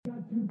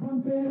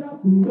it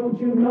up, don't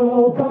you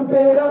know, pump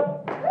it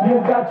up.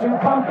 You've got to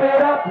pump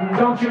it up,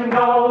 don't you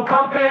know,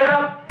 pump it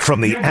up.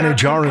 From the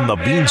Anajar and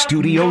Levine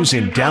Studios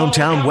in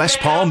downtown West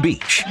Palm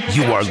Beach,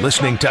 you are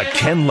listening to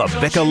Ken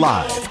LaVicka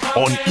Live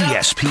on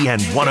ESPN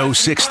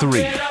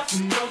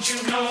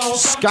 106.3.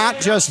 Scott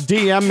just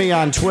DM'd me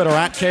on Twitter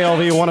at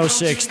KLV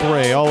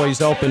 106.3.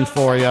 Always open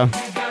for you,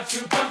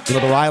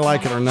 whether I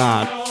like it or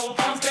not.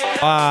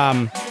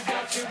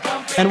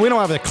 And we don't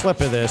have a clip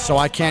of this, so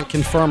I can't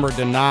confirm or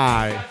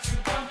deny.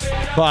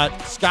 But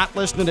Scott,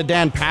 listening to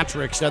Dan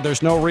Patrick, said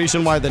there's no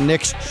reason why the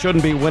Knicks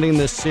shouldn't be winning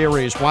this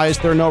series. Why is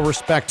there no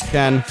respect,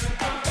 Ken?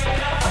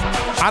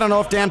 I don't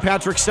know if Dan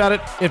Patrick said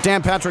it. If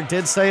Dan Patrick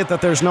did say it, that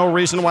there's no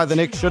reason why the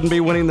Knicks shouldn't be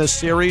winning this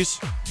series,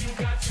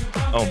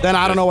 then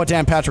I don't know what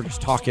Dan Patrick is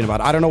talking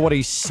about. I don't know what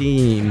he's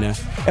seen.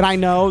 And I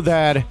know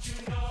that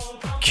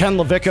Ken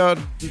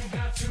LaVicka,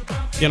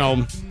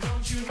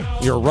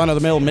 your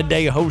run-of-the-mill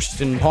midday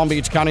host in Palm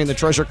Beach County and the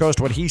Treasure Coast,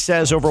 what he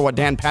says over what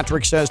Dan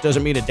Patrick says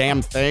doesn't mean a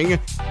damn thing.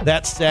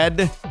 That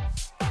said,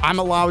 I'm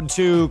allowed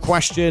to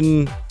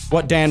question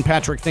what Dan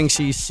Patrick thinks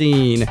he's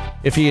seen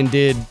if he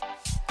indeed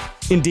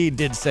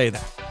did say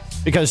that.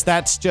 Because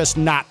that's just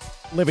not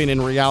living in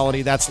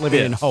reality. That's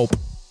living in hope.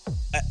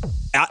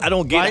 I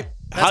don't get it.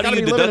 How do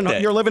you deduct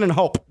that? You're living in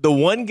hope. The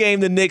one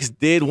game the Knicks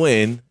did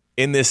win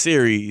in this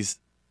series,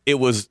 it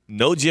was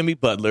no Jimmy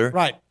Butler.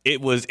 Right.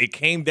 It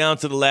came down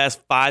to the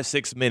last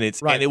 5-6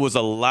 minutes, right. And it was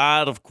a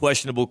lot of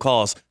questionable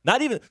calls.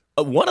 Not even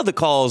one of the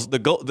calls, the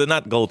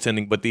not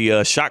goaltending, but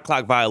the shot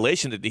clock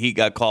violation that the Heat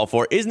got called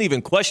for isn't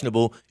even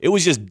questionable. It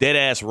was just dead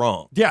ass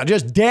wrong. Yeah,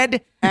 just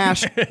dead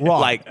ass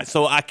wrong.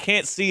 So I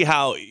can't see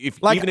how if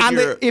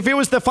it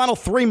was the final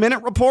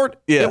 3-minute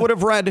report, it would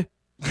have read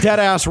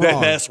dead ass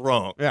wrong. Dead ass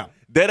wrong. Yeah.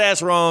 Dead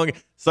ass wrong.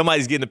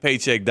 Somebody's getting a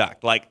paycheck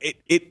docked.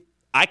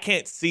 I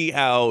can't see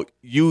how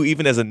you,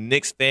 even as a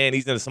Knicks fan,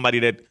 even as somebody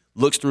that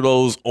looks through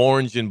those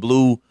orange and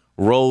blue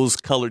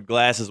rose-colored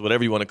glasses,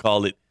 whatever you want to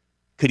call it,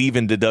 could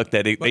even deduct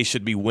that they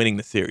should be winning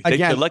the series.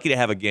 They're lucky to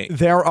have a game.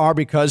 There are,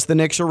 because the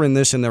Knicks are in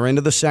this and they're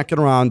into the second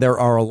round, there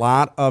are a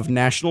lot of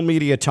national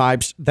media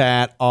types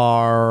that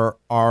are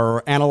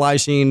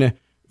analyzing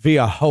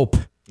via hope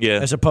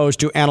as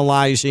opposed to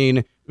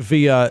analyzing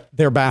via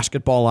their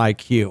basketball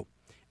IQ.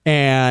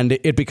 And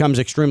it becomes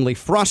extremely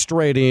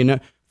frustrating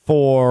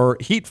for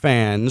Heat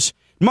fans,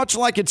 much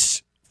like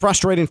it's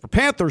frustrating for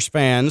Panthers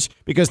fans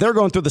because they're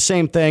going through the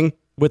same thing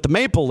with the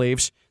Maple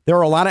Leafs. There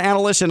are a lot of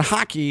analysts in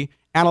hockey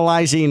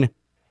analyzing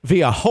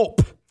via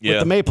hope with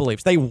the Maple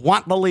Leafs. They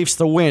want the Leafs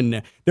to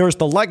win. There's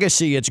the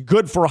legacy. It's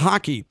good for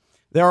hockey.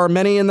 There are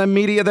many in the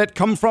media that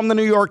come from the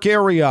New York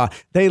area.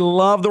 They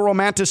love the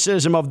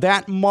romanticism of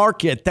that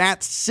market,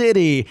 that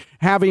city,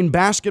 having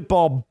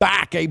basketball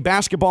back, a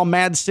basketball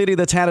mad city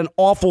that's had an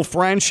awful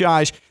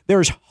franchise.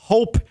 There's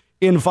hope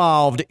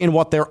involved in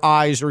what their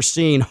eyes are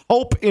seeing,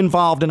 hope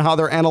involved in how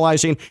they're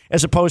analyzing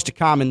as opposed to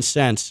common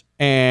sense.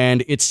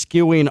 And it's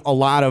skewing a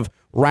lot of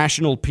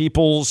rational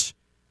people's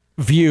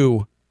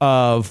view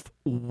of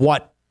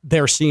what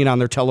they're seeing on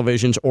their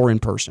televisions or in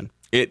person.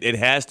 It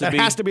has to be.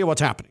 That has to be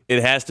what's happening.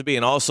 It has to be.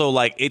 And also,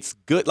 it's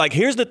good.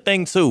 Here's the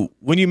thing, too.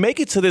 When you make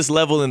it to this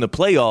level in the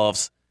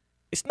playoffs,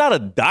 it's not a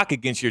dock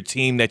against your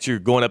team that you're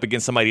going up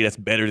against somebody that's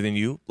better than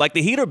you.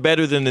 The Heat are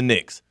better than the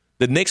Knicks.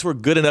 The Knicks were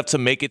good enough to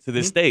make it to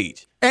this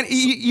stage. And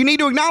you need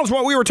to acknowledge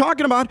what we were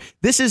talking about.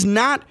 This is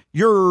not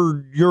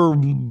your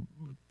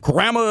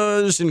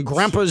grandma's and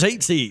grandpa's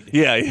 8 seed.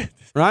 Yeah.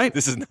 Right?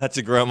 This is not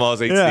your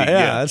grandma's 8 seed.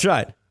 Yeah, that's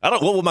right.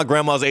 What would my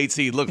grandma's 8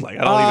 seed look like?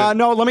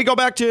 No, let me go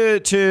back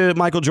to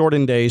Michael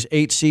Jordan days.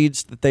 8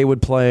 seeds that they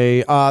would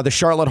play. The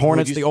Charlotte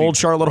Hornets, the old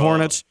Charlotte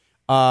Hornets.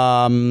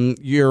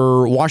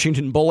 Your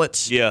Washington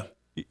Bullets. Yeah.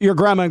 Your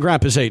grandma and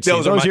grandpa's 8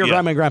 seeds. Those are your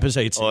grandma and grandpa's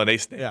 8 seeds. Oh, they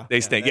stink.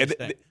 They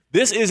stink.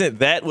 This isn't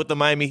that with the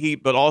Miami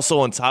Heat, but also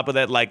on top of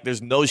that,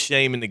 there's no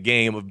shame in the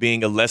game of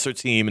being a lesser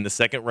team in the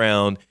second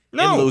round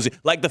and losing.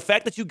 The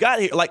fact that you got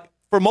here,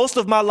 for most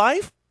of my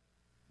life,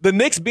 the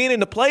Knicks being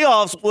in the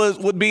playoffs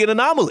would be an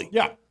anomaly.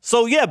 Yeah.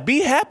 So, be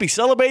happy.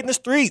 Celebrate in the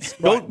streets.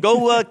 Right.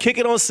 Go kick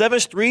it on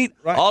 7th Street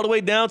all the way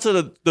down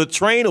to the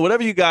train or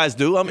whatever you guys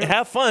do. I mean,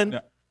 have fun. Yeah.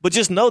 But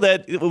just know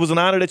that it was an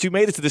honor that you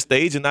made it to this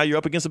stage, and now you're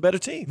up against a better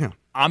team. Yeah.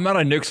 I'm not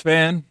a Knicks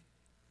fan,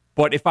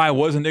 but if I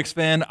was a Knicks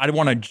fan, I'd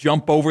want to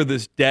jump over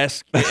this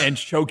desk and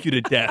choke you to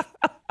death.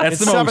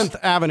 That's it's 7th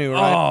Avenue,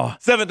 right?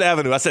 7th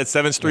Avenue. I said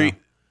 7th Street. Yeah.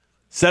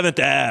 7th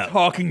Ave.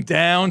 Talking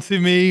down to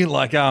me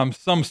like I'm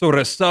some sort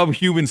of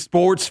subhuman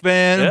sports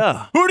fan.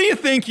 Yeah. Who do you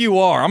think you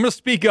are? I'm going to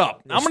speak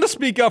up. I'm going to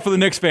speak up for the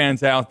Knicks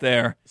fans out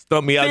there.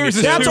 Stump me out.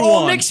 That's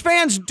all Knicks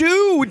fans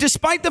do,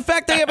 despite the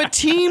fact they have a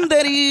team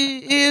that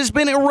has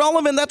been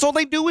irrelevant. That's all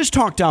they do is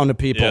talk down to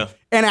people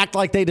and act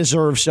like they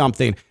deserve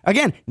something.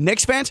 Again,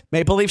 Knicks fans,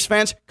 Maple Leafs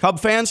fans, Cub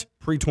fans,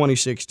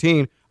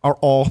 pre-2016 are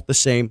all the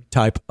same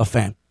type of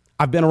fan.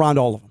 I've been around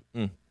all of them.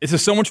 This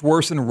is so much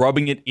worse than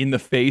rubbing it in the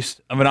face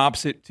of an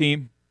opposite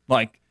team.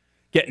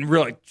 getting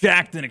really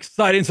jacked and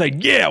excited and say,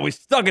 yeah, we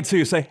stuck it to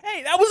you. Say,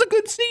 hey, that was a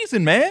good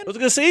season, man. It was a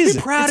good season.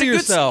 Be proud of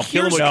yourself.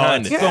 Kill him with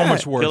kindness. So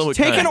much worse.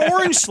 Take an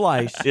orange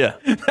slice. Yeah.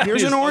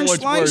 Here's an orange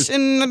slice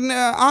and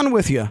on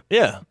with you.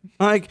 Yeah.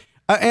 Like,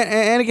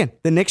 and again,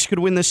 the Knicks could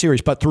win this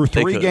series, but through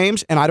 3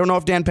 games, and I don't know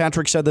if Dan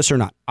Patrick said this or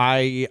not.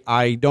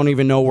 I don't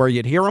even know where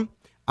you'd hear him.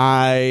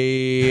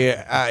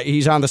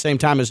 He's on the same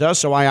time as us,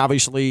 so I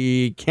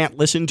obviously can't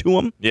listen to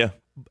him. Yeah.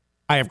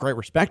 I have great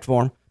respect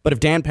for him. But if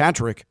Dan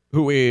Patrick,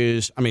 who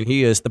is,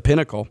 he is the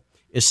pinnacle,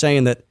 is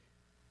saying that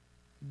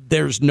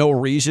there's no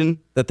reason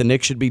that the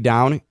Knicks should be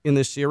down in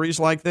this series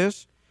like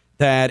this,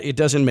 that it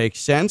doesn't make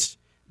sense,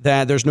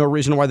 that there's no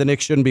reason why the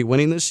Knicks shouldn't be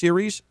winning this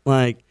series,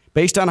 like,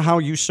 based on how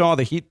you saw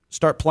the Heat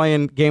start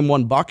playing Game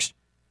 1 Bucks,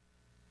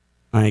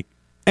 like,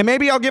 and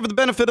maybe I'll give the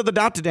benefit of the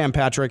doubt to Dan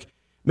Patrick.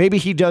 Maybe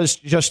he does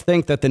just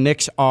think that the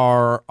Knicks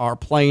are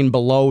playing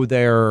below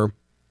their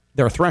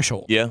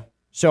threshold. Yeah.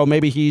 So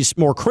maybe he's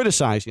more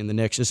criticizing the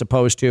Knicks as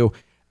opposed to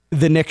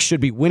the Knicks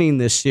should be winning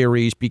this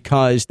series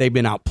because they've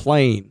been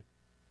outplaying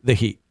the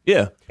Heat.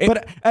 Yeah.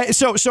 But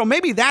so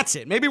maybe that's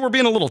it. Maybe we're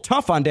being a little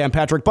tough on Dan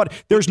Patrick, but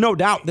there's no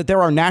doubt that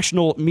there are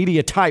national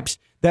media types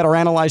that are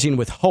analyzing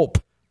with hope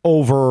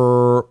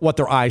over what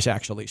their eyes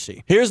actually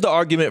see. Here's the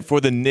argument for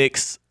the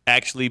Knicks.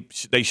 Actually,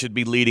 they should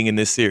be leading in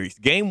this series.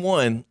 Game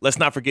 1, let's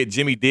not forget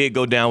Jimmy did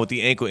go down with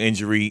the ankle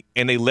injury,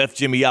 and they left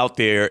Jimmy out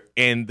there,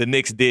 and the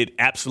Knicks did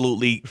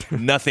absolutely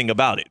nothing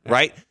about it,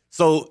 right?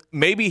 So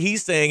maybe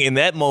he's saying in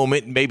that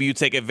moment, maybe you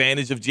take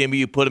advantage of Jimmy,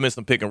 you put him in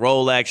some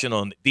pick-and-roll action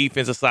on the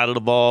defensive side of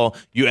the ball.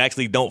 You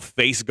actually don't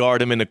face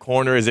guard him in the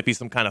corner as if he's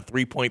some kind of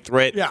three-point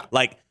threat. Yeah.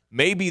 Like,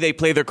 maybe they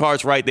play their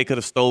cards right. They could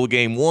have stole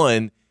Game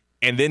 1,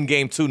 and then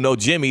Game 2, no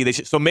Jimmy.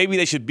 So maybe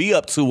they should be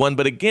up 2-1.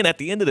 But again, at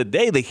the end of the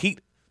day,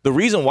 the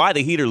reason why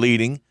the Heat are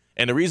leading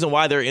and the reason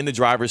why they're in the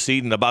driver's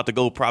seat and about to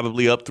go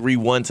probably up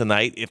 3-1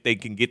 tonight if they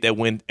can get that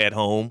win at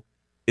home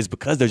is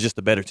because they're just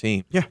a better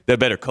team. Yeah. They're a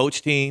better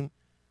coach team.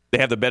 They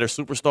have the better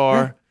superstar.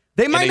 Yeah.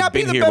 They might not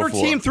be the better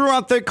team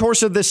throughout the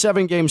course of this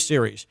 7-game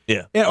series.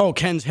 Yeah. And,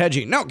 Ken's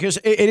hedging. No, because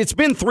it's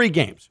been 3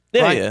 games.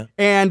 Yeah, right? yeah.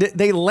 And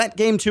they let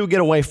Game 2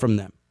 get away from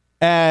them,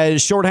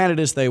 as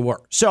shorthanded as they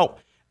were. So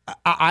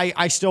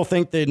I still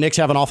think the Knicks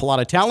have an awful lot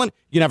of talent.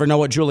 You never know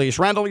what Julius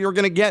Randle you're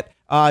going to get.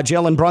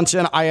 Jalen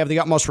Brunson, I have the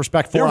utmost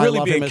respect for. You're really I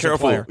love being him as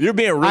careful. a player. You're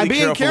being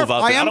really careful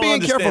about that. I am being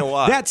understand careful.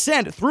 Why. That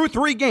said, through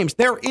 3 games,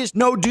 there is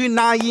no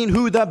denying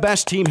who the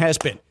best team has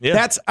been.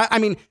 Yeah.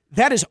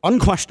 That is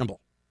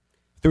unquestionable.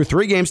 Through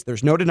 3 games,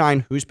 there's no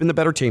denying who's been the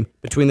better team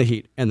between the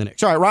Heat and the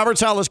Knicks. All right, Robert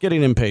Saleh's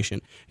getting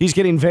impatient. He's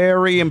getting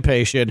very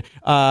impatient.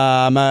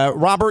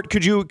 Robert,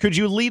 could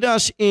you lead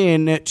us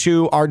in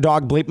to our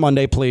Dog Bleep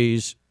Monday,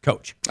 please,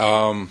 Coach?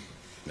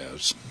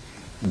 Yes,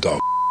 dog.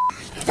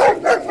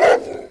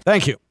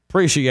 Thank you.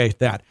 Appreciate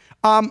that.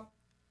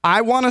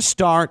 I want to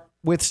start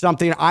with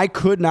something I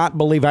could not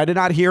believe. I did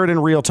not hear it in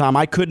real time.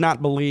 I could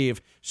not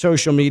believe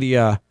social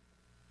media.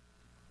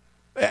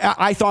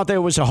 I thought that it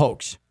was a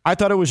hoax. I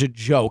thought it was a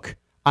joke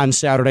on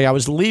Saturday. I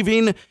was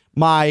leaving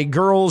my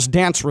girls'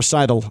 dance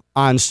recital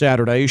on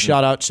Saturday.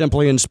 Shout out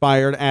Simply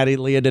Inspired. Addie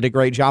Leah did a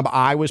great job.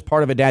 I was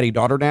part of a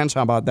daddy-daughter dance.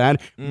 How about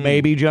that?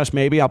 Maybe, just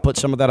maybe, I'll put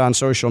some of that on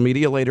social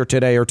media later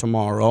today or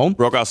tomorrow.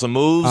 Broke out some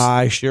moves?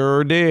 I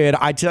sure did.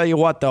 I tell you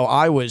what, though,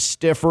 I was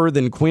stiffer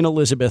than Queen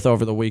Elizabeth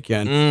over the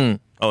weekend.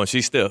 Oh, and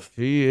she's stiff.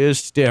 She is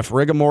stiff.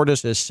 Rigor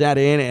mortis has set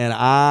in, and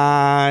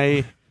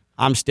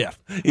I'm stiff.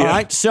 Yeah. All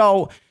right?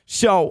 So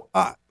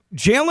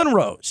Jalen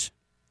Rose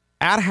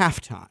at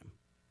halftime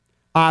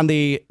on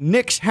the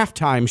Knicks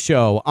halftime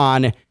show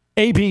on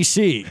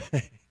ABC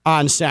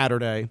on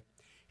Saturday.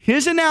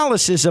 His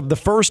analysis of the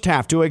first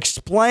half to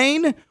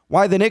explain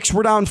why the Knicks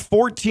were down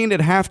 14 at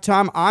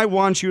halftime. I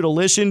want you to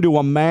listen to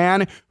a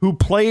man who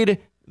played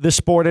the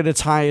sport at its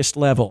highest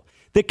level,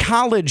 the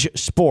college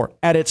sport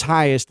at its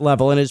highest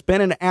level, and has been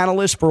an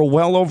analyst for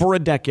well over a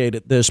decade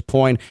at this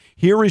point.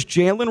 Here is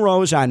Jalen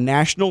Rose on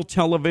national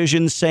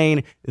television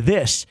saying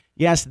this.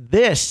 Yes,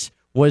 this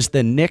was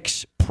the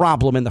Knicks'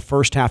 problem in the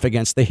first half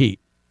against the Heat.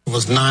 It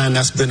was 9.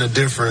 That's been a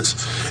difference.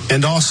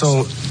 And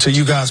also, to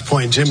you guys'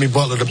 point, Jimmy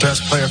Butler, the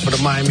best player for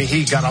the Miami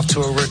Heat, got off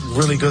to a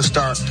really good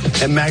start.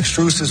 And Max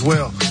Strus as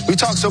well. We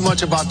talk so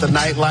much about the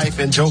nightlife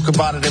and joke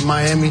about it in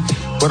Miami,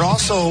 but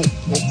also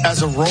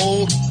as a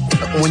role,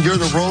 when you're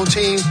the road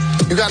team,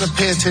 you got to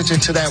pay attention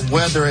to that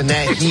weather and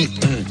that heat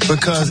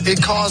because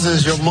it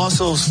causes your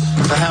muscles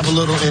to have a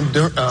little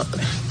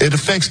it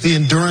affects the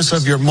endurance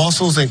of your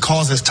muscles and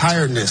causes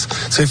tiredness.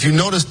 So if you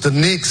notice, the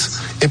Knicks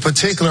in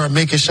particular are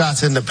making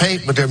shots in the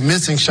paint, but they're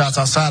missing shots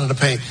outside of the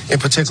paint, in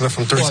particular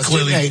from threes. Well,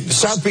 clearly, hey,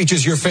 South Beach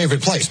is your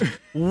favorite place.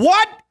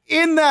 What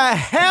in the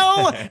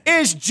hell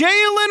is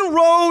Jalen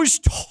Rose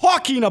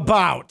talking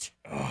about?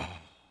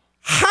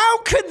 How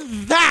could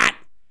that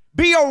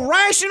be a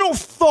rational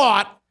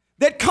thought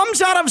that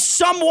comes out of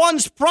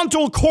someone's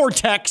frontal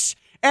cortex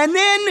and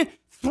then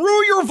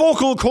through your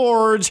vocal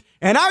cords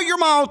and out your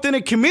mouth in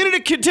a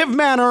communicative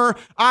manner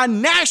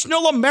on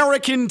national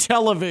American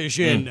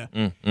television.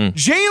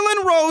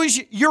 Jalen Rose,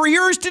 your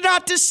ears did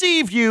not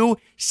deceive you,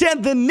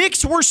 said the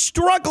Knicks were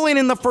struggling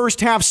in the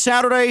first half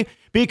Saturday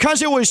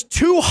because it was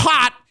too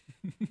hot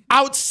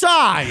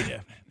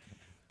outside.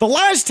 The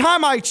last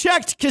time I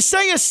checked,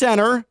 Kaseya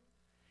Center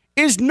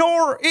is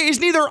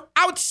neither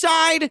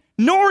outside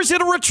nor is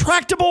it a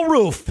retractable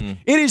roof.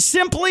 It is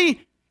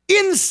simply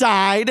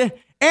inside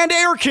and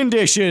air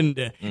conditioned.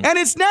 And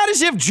it's not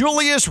as if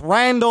Julius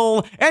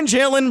Randle and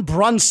Jalen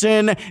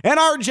Brunson and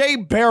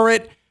RJ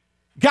Barrett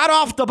got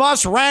off the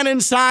bus, ran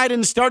inside,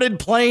 and started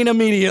playing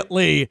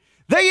immediately.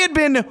 They had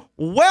been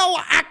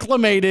well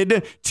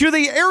acclimated to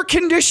the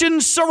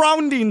air-conditioned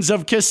surroundings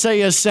of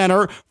Kaseya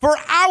Center for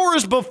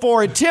hours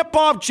before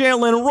tip-off.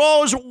 Jalen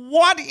Rose,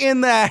 what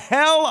in the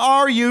hell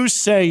are you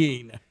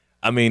saying?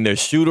 I mean, there's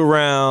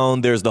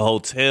shoot-around. There's the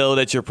hotel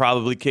that you're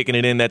probably kicking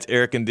it in that's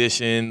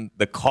air-conditioned.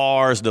 The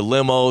cars, the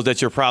limos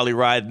that you're probably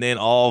riding in,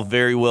 all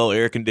very well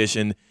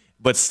air-conditioned.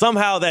 But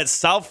somehow that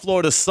South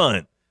Florida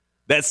sun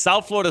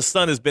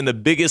has been the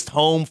biggest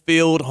home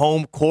field,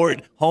 home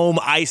court, home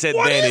ice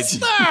advantage.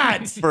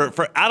 What is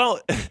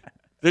that?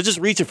 They're just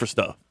reaching for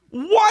stuff.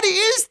 What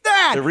is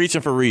that? They're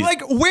reaching for reasons.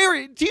 Like,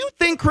 where do you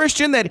think,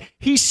 Christian, that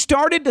he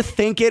started to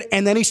think it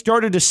and then he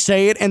started to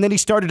say it and then he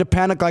started to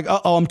panic like,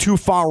 uh-oh, I'm too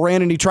far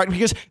in, and he tried,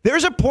 because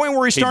there's a point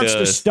where he starts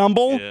to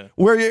stumble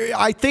where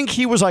I think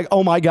he was like,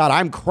 oh my God,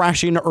 I'm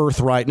crashing to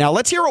earth right now.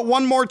 Let's hear it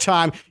one more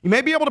time. You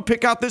may be able to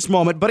pick out this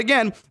moment, but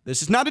again,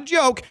 this is not a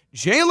joke.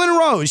 Jalen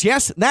Rose,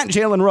 yes, that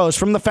Jalen Rose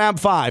from the Fab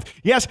Five.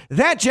 Yes,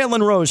 that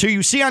Jalen Rose who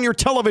you see on your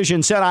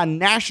television set on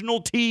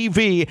national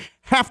TV,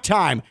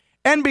 halftime.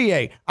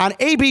 NBA on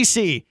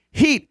ABC,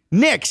 Heat,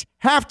 Knicks,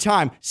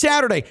 halftime,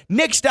 Saturday,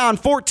 Knicks down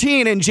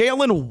 14, and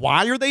Jalen,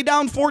 why are they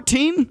down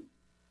 14?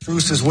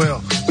 Bruce as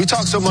well. We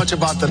talk so much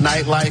about the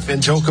nightlife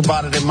and joke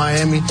about it in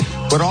Miami,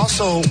 but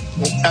also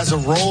as a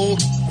role,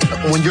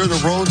 when you're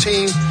the road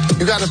team,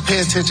 you got to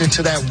pay attention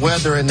to that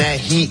weather and that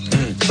heat,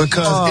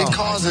 because it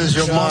causes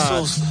your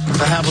muscles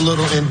to have a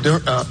little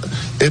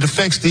it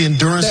affects the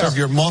endurance of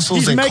your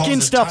muscles. He's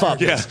making stuff up.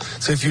 Yeah.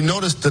 So if you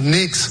notice, the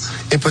Knicks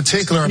in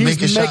particular are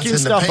making shots in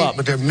the paint,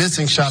 but they're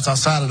missing shots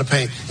outside of the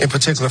paint, in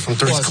particular from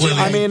three.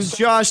 I mean,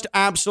 just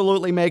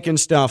absolutely making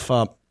stuff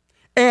up.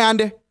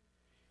 And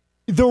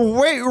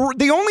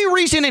the only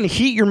reason in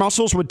heat your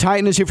muscles would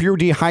tighten is if you're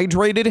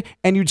dehydrated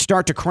and you'd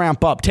start to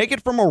cramp up. Take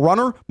it from a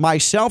runner,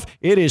 myself,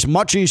 it is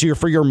much easier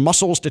for your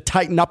muscles to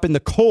tighten up in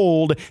the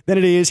cold than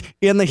it is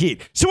in the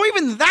heat. So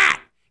even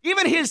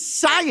his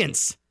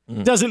science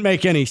doesn't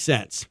make any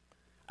sense.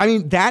 I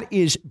mean, that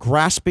is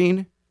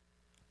grasping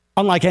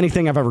unlike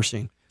anything I've ever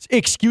seen.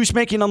 Excuse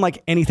making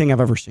unlike anything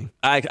I've ever seen.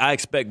 I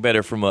expect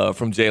better from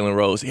Jalen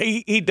Rose.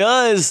 He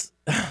does,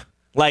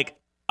 like,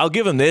 I'll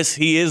give him this.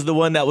 He is the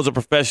one that was a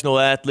professional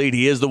athlete.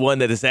 He is the one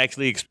that has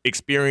actually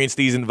experienced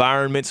these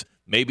environments.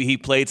 Maybe he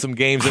played some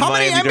games in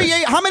Miami.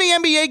 How many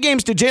NBA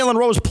games did Jalen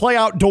Rose play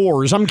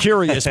outdoors? I'm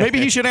curious. Maybe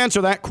he should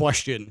answer that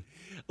question.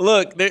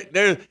 Look,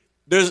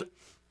 there's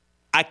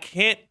I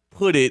can't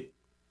put it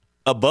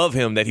above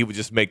him that he would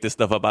just make this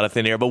stuff up out of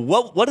thin air. But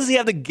what does he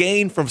have to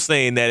gain from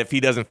saying that if he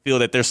doesn't feel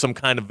that there's some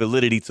kind of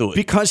validity to it?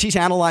 Because he's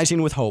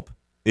analyzing with hope.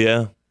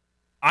 Yeah.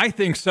 I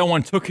think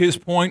someone took his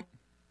point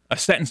a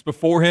sentence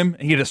before him,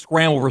 and he had to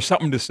scramble for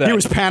something to say. He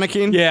was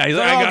panicking? Yeah. He's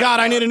like, God,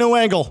 I need a new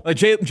angle.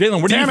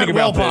 Jalen, what do you think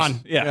about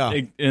Wilpon. this? Yeah.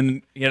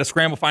 And he had to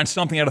scramble, find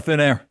something out of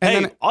thin air.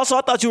 Hey, also,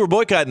 I thought you were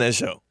boycotting that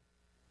show.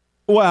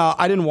 Well,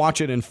 I didn't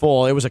watch it in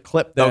full. It was a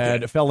clip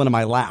that fell into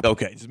my lap.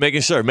 Okay, just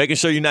making sure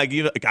you're not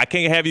giving. I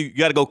can't have you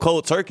got to go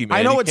cold turkey, man.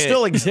 I know it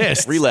still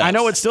exists. Relax. I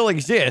know it still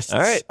exists. All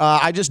right.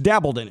 I just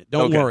dabbled in it.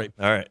 Don't worry.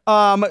 All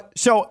right.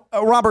 So,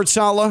 Robert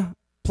Saleh,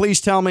 please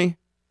tell me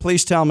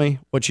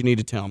what you need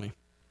to tell me.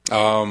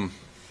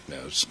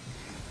 It's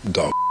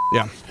dog.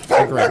 Yeah,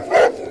 I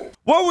agree.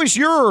 What was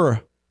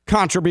your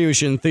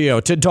contribution, Theo,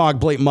 to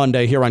Dog Bleep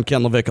Monday here on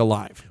Ken LaVicka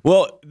Live?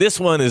 Well, this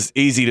one is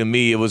easy to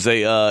me. It was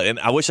and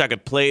I wish I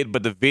could play it,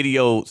 but the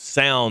video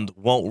sound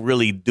won't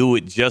really do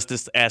it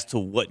justice as to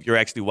what you're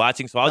actually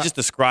watching. So I'll just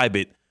describe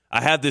it.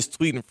 I have this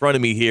tweet in front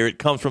of me here. It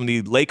comes from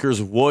the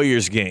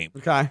Lakers-Warriors game.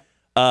 Okay.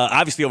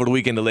 Obviously, over the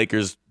weekend, the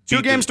Lakers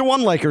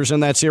 2-1 Lakers in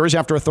that series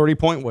after a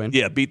 30-point win.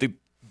 Yeah, beat the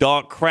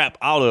dog crap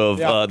out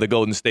of the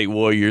Golden State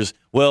Warriors.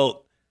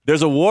 Well,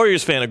 there's a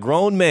Warriors fan, a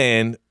grown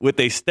man with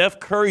a Steph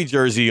Curry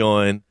jersey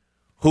on,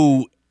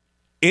 who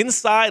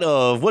inside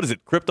of, what is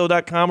it,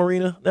 Crypto.com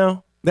arena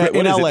now?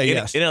 In LA,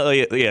 yes. In LA,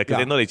 yeah, because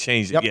they know they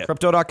changed it. Yep,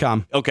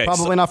 Crypto.com. Okay.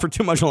 Probably not for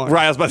too much longer.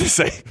 Right, I was about to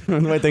say. The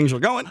way things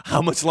were going.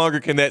 How much longer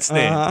can that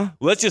stand?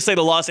 Let's just say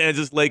the Los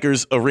Angeles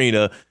Lakers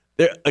arena.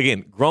 There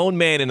again, grown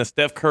man in a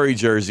Steph Curry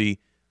jersey,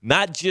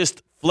 not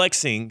just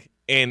flexing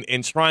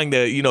and trying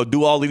to,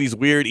 do all of these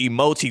weird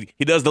emotes.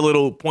 He does the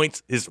little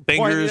points, his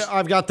fingers.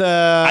 I've got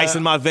the ice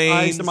in my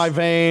veins. Ice in my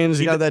veins.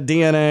 He got that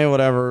DNA,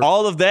 whatever.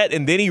 All of that,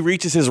 and then he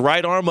reaches his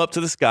right arm up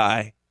to the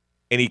sky,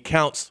 and he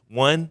counts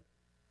 1,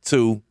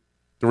 2,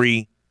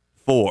 3,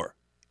 4,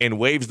 and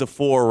waves the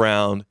 4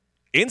 around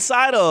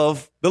inside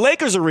of the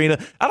Lakers arena.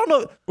 I don't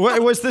know.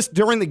 Was this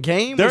during the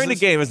game? During the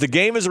game, as the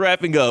game is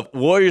wrapping up,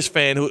 Warriors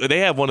fan, they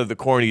have one of the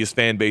corniest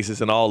fan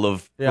bases in all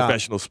of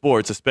professional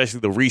sports, especially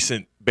the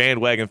recent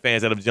bandwagon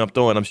fans that have jumped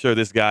on. I'm sure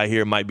this guy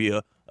here might be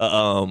a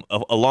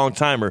long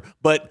timer,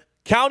 but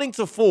counting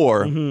to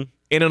 4 in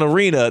an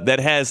arena that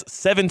has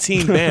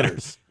 17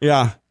 banners.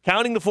 Yeah.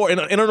 Counting to 4 in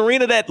an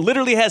arena that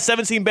literally has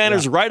 17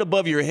 banners right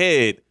above your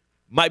head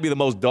might be the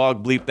most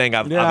dog bleep thing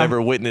I've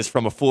ever witnessed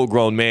from a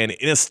full-grown man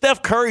in a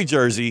Steph Curry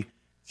jersey.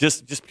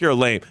 Just pure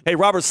lame. Hey,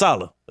 Robert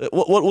Saleh,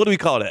 what do we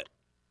call that?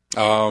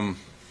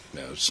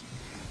 It's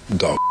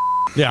dog.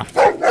 Yeah.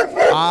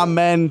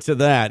 Amen to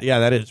that. Yeah,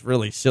 that is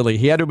really silly.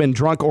 He had to have been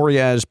drunk or he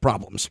has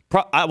problems.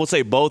 I will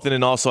say both, and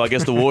then also I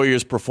guess the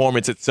Warriors'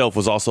 performance itself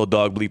was also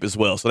dog bleep as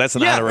well. So that's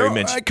an honorary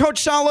mention.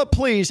 Coach Saleh,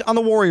 please, on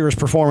the Warriors'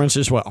 performance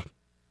as well.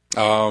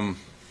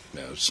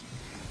 It's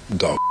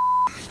dog.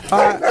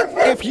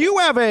 If you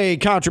have a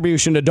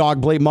contribution to Dog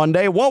Bleep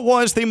Monday, what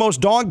was the most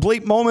dog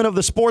bleep moment of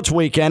the sports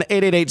weekend?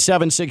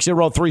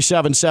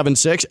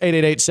 888-760-3776,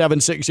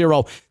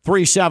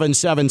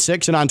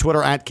 888-760-3776, and on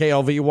Twitter at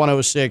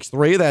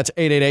KLV1063. That's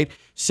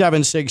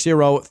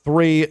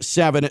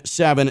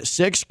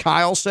 888-760-3776.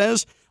 Kyle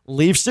says,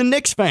 Leafs and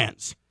Knicks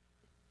fans.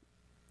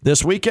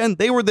 This weekend,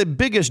 they were the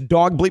biggest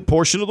dog bleep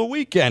portion of the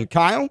weekend.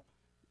 Kyle,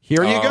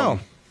 here you go.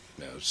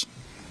 It's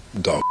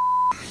dog.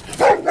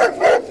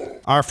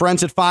 Our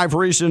friends at 5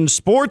 Reasons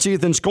Sports,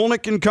 Ethan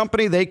Skolnick and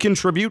company, they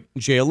contribute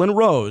Jalen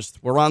Rose.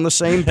 We're on the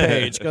same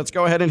page. Let's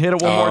go ahead and hit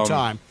it one more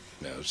time.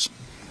 It's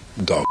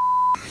dog.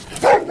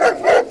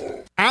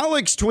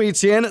 Alex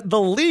tweets in, the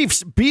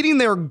Leafs beating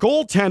their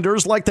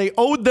goaltenders like they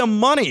owed them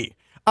money.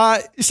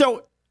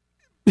 The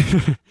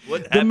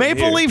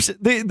Maple Leafs,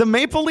 the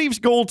Maple Leafs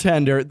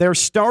goaltender, their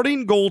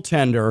starting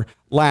goaltender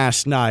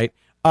last night,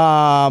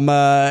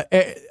 I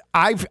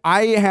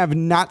have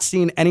not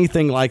seen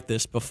anything like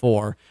this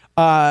before.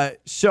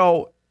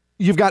 So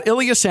you've got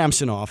Ilya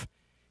Samsonov.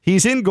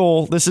 He's in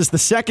goal. This is the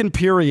second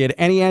period,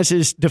 and he has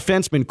his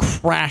defenseman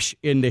crash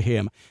into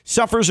him.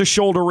 Suffers a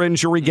shoulder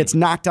injury, gets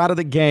knocked out of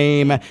the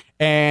game,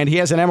 and he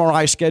has an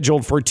MRI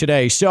scheduled for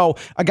today. So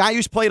a guy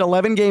who's played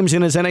 11 games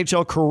in his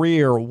NHL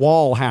career,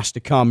 Wall, has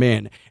to come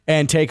in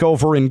and take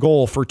over in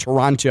goal for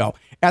Toronto.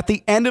 At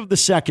the end of the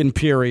second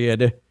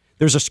period,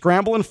 there's a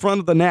scramble in front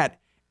of the net,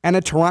 and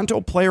a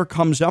Toronto player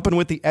comes up and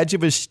with the edge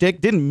of his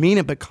stick, didn't mean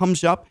it, but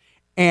comes up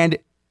and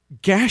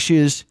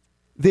gashes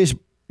this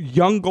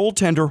young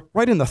goaltender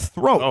right in the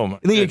throat,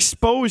 in the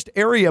exposed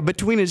area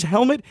between his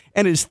helmet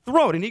and his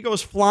throat, and he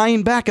goes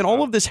flying back, and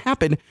all of this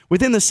happened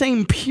within the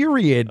same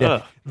period.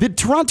 The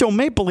Toronto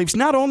Maple Leafs,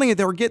 not only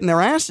they were getting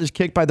their asses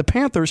kicked by the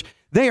Panthers,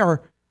 they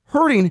are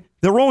hurting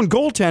their own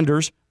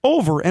goaltenders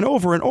over and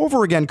over and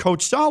over again.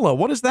 Coach Saleh,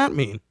 what does that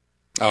mean?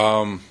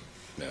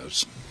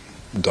 It's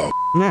dog.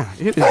 Yeah,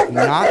 it is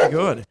not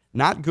good.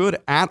 Not good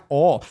at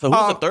all. So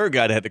who's the third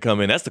guy that had to come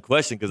in? That's the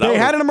question. Because they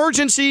had an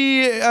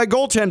emergency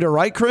goaltender,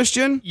 right,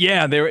 Christian?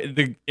 Yeah,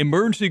 the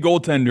emergency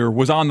goaltender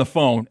was on the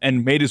phone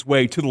and made his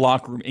way to the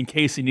locker room in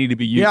case he needed to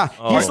be used. Yeah,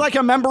 he's like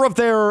a member of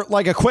their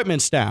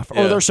equipment staff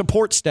or their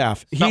support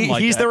staff.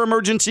 He's their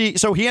emergency,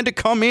 so he had to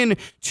come in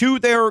to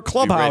their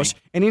clubhouse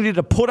and he needed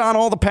to put on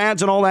all the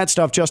pads and all that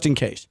stuff just in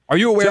case. Are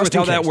you aware of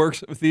how that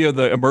works with the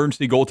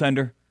emergency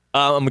goaltender?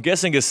 I'm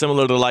guessing it's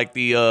similar to like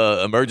the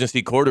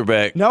emergency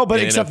quarterback. No, but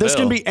except this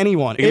can be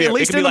anyone. At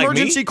least an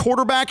emergency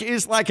quarterback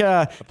is like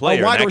a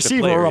wide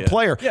receiver or a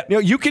player. Yeah. You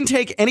know, you can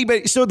take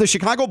anybody. So the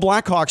Chicago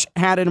Blackhawks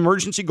had an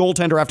emergency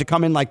goaltender have to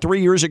come in like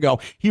 3 years ago.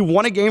 He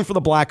won a game for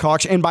the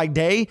Blackhawks, and by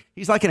day,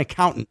 he's like an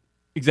accountant.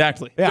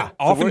 Exactly. Yeah.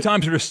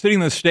 Oftentimes they're just sitting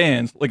in the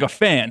stands like a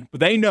fan, but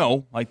they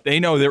know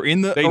they're in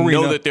the arena. They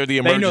know that they're the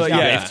emergency.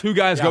 If two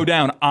guys go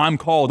down, I'm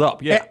called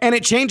up. Yeah. And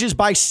it changes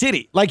by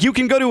city. Like you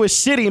can go to a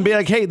city and be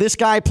like, hey, this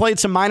guy played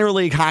some minor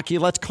league hockey.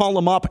 Let's call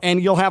him up.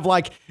 And you'll have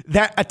like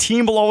that. A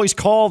team will always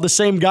call the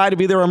same guy to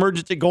be their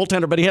emergency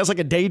goaltender, but he has like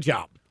a day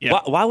job. Yeah.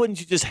 Why wouldn't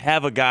you just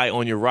have a guy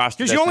on your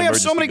roster? Because you only have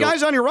so many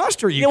guys on your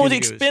roster.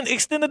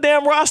 Extend the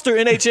damn roster,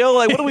 NHL.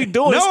 Like, what are we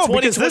doing? No,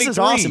 because this is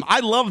awesome.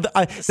 I love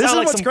this. Is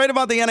like what's great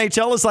about the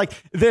NHL is like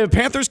the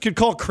Panthers could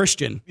call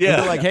Christian. Yeah,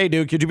 and be like, hey,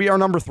 dude, could you be our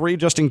number 3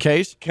 just in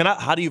case?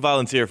 How do you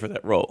volunteer for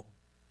that role?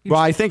 Well,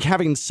 I think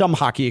having some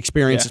hockey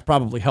experience is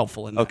probably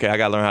helpful in that. Okay, I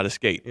got to learn how to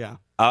skate. Yeah.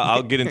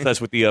 I'll get in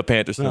touch with the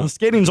Panthers. No,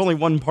 skating's only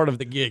one part of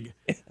the gig.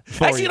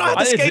 Actually, you don't have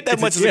to skate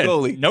that much as a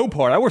goalie. No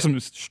part. I wear some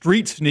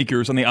street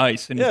sneakers on the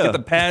ice and just get the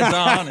pads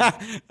on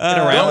and get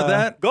around with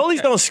that.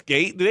 Goalies don't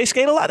skate. Do they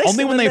skate a lot?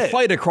 Only when they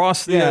fight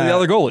across the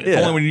other goalie.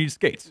 It's only when you need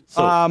skates.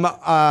 So.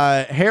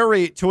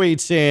 Harry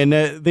tweets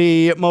in,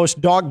 the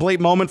most dog bleep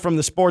moment from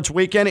the sports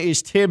weekend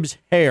is Tibbs'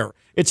 hair.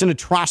 It's an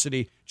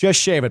atrocity. Just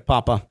shave it,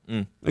 Papa.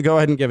 Go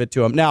ahead and give it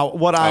to him. Now,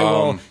 what I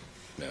will...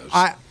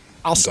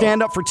 I'll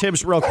stand up for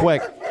Tibbs real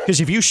quick,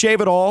 because if you shave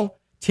it all,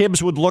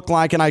 Tibbs would look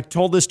like, and I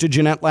told this to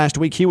Jeanette last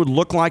week, he would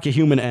look like a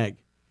human egg.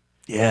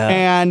 Yeah.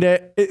 And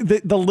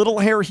the little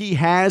hair he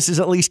has is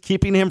at least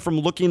keeping him from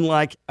looking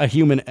like a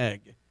human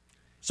egg.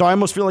 So I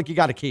almost feel like you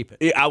got to keep it.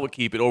 Yeah, I would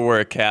keep it or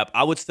wear a cap.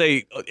 I would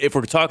say if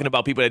we're talking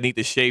about people that need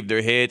to shave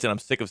their heads, and I'm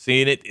sick of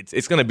seeing it,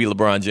 it's going to be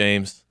LeBron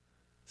James.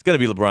 It's going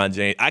to be LeBron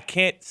James. I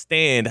can't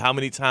stand how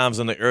many times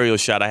on the aerial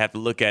shot I have to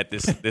look at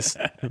this.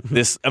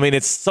 I mean,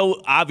 it's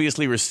so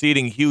obviously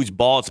receding, huge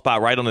bald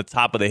spot right on the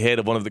top of the head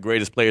of one of the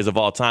greatest players of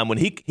all time. When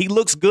he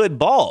looks good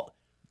bald.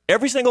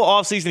 Every single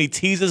offseason, he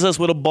teases us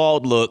with a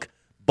bald look,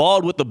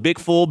 bald with the big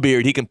full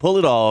beard. He can pull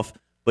it off,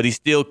 but he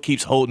still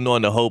keeps holding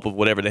on to hope of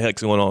whatever the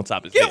heck's going on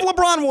top of his Give head.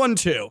 LeBron one,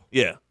 too.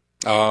 Yeah.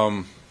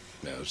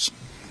 It's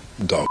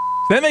dog.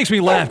 That makes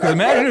me laugh, because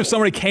imagine if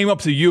somebody came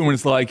up to you and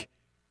was like,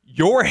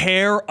 your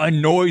hair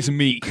annoys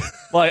me.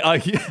 I'm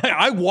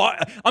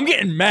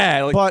getting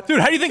mad. Like, But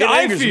dude, how do you think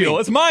I feel?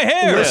 It's my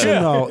hair.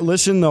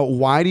 Listen, though,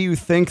 why do you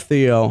think,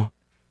 Theo,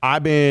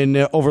 I've been,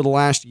 over the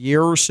last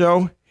year or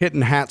so,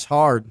 hitting hats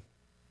hard?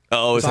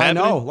 Oh, it's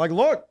happening? I know. Like,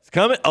 look. It's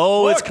coming.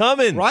 Oh, Look, it's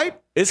coming. Right?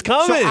 It's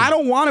coming. So I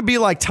don't want to be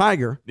like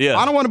Tiger. Yeah.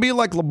 I don't want to be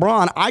like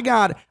LeBron. I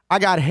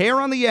got hair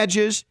on the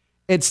edges.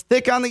 It's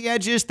thick on the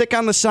edges, thick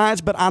on the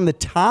sides, but on the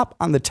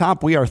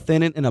top, we are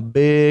thinning in a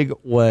big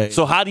way.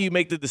 So how do you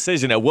make the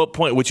decision? At what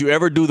point would you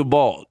ever do the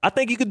bald? I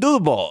think you could do the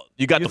bald.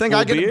 You got you the think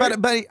full I beard?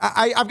 get but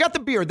I've got the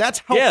beard. That's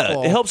helpful.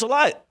 Yeah, it helps a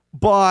lot.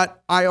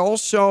 But I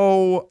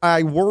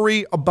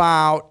worry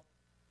about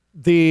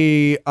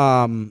the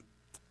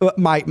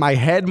my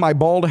head, my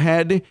bald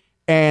head,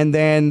 and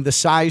then the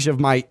size of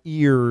my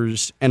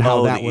ears and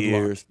how that would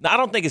look. No, I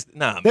don't think it's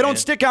They don't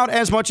stick out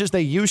as much as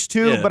they used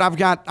to, Yeah. but I'm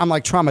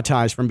like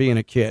traumatized from being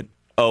a kid.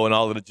 Oh, and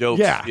all of the jokes.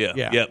 Yeah.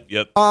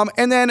 Yep.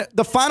 And then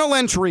the final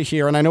entry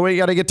here, and I know we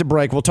got to get to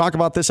break. We'll talk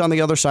about this on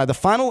the other side. The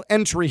final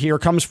entry here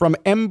comes from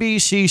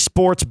NBC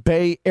Sports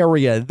Bay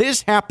Area.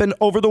 This happened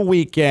over the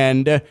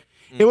weekend.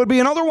 It would be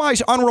an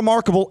otherwise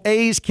unremarkable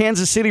A's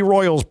Kansas City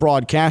Royals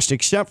broadcast,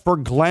 except for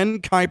Glenn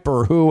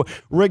Kuiper, who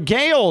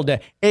regaled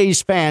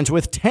A's fans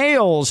with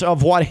tales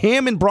of what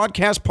him and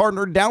broadcast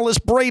partner Dallas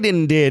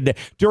Braden did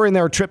during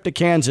their trip to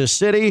Kansas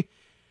City.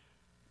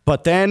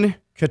 But then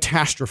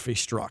catastrophe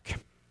struck.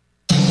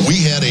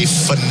 We had a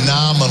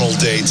phenomenal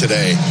day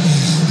today.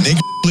 Negro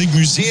League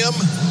Museum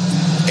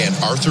and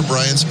Arthur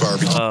Bryant's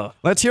Barbecue.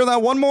 Let's hear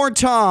that one more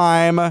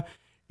time.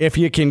 If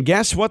you can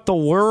guess what the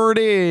word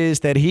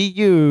is that he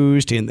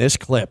used in this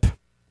clip.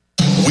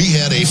 We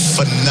had a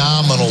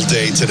phenomenal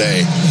day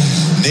today.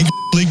 Negro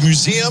League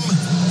Museum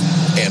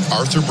and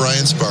Arthur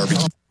Bryant's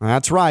Barbecue.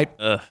 That's right.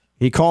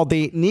 He called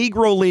the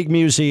Negro League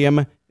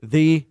Museum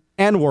the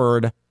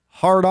N-word,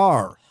 Hard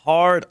R.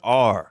 Hard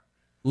R.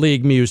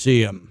 League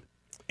Museum.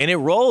 And it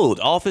rolled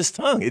off his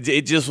tongue.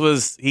 It just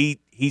was, he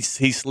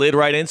slid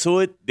right into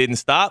it, didn't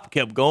stop,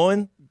 kept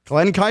going.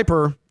 Glenn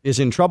Kuiper is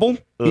in trouble.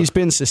 He's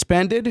been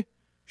suspended.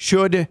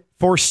 Should,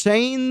 for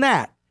saying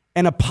that,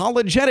 an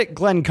apologetic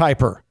Glenn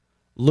Kuiper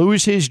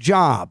lose his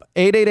job?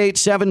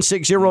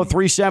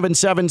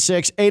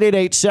 888-760-3776,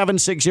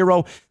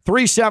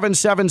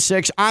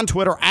 888-760-3776, on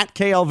Twitter, at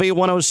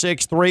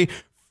KLV1063.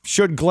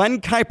 Should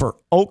Glenn Kuiper,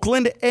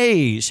 Oakland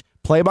A's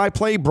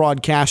play-by-play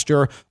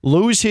broadcaster,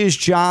 lose his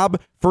job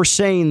for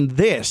saying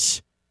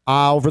this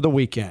over the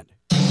weekend?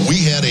 We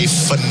had a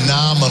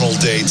phenomenal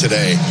day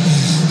today.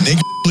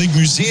 Negro League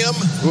Museum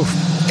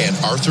and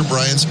Arthur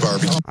Bryant's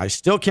Barbecue. I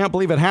still can't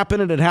believe it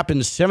happened, and it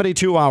happened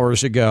 72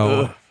 hours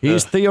ago.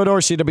 He's Theo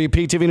Dorsey,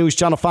 WPTV News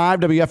Channel 5,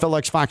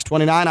 WFLX Fox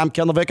 29. I'm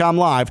Ken LaVicka. I'm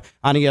live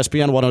on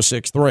ESPN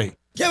 106.3.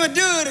 Can we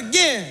do it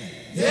again?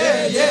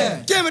 Yeah,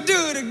 yeah. Can we do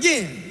it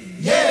again?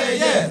 Yeah,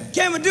 yeah.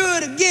 Can we do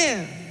it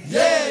again?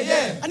 Yeah,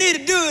 yeah. I need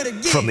to do it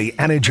again. From the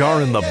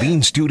Anajar and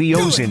Levine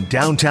Studios in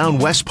downtown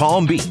West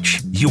Palm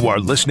Beach, you are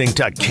listening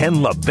to Ken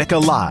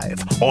LaVicka Live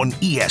on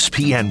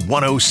ESPN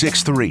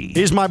 106.3.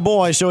 He's my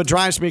boy, so it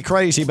drives me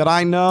crazy, but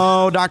I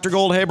know Dr.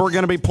 Goldhaber are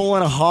going to be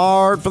pulling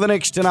hard for the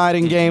Knicks tonight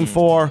in Game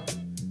 4.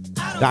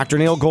 Dr.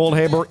 Neil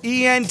Goldhaber,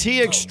 ENT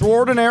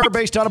extraordinaire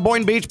based out of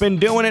Boynton Beach, been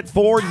doing it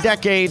for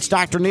decades.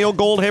 Dr. Neil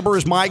Goldhaber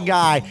is my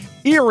guy.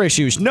 Ear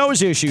issues,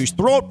 nose issues,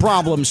 throat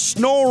problems,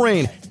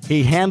 snoring.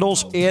 He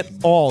handles it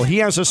all. He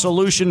has a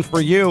solution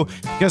for you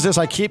because, as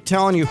I keep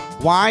telling you,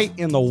 why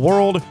in the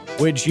world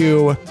would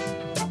you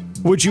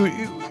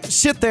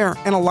sit there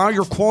and allow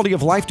your quality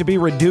of life to be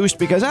reduced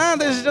because,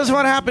 this is just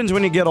what happens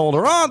when you get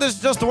older. This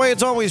is just the way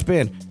it's always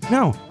been.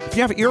 No, if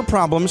you have ear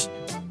problems,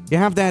 you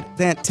have that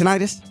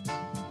tinnitus,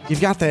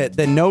 you've got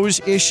the nose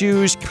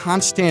issues,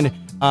 constant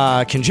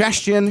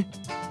congestion,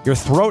 your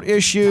throat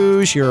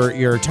issues,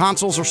 your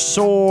tonsils are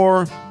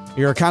sore,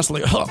 you're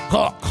constantly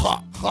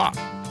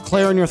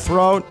clearing your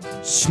throat,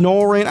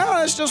 snoring.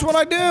 That's just what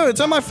I do.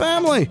 It's in my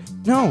family.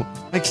 No,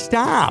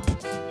 stop.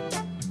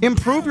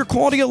 Improve your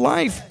quality of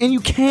life, and you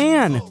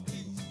can.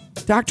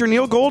 Dr.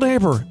 Neil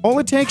Goldhaber. All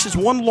it takes is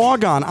one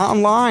logon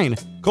online.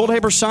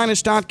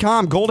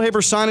 GoldhaberSinus.com.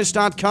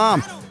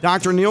 GoldhaberSinus.com.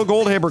 Dr. Neil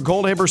Goldhaber.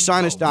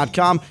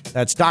 GoldhaberSinus.com.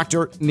 That's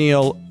Dr.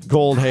 Neil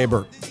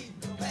Goldhaber.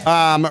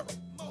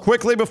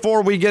 Quickly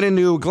before we get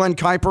into Glenn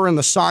Kuiper and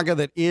the saga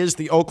that is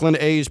the Oakland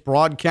A's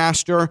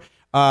broadcaster,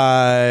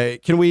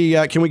 can we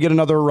get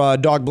another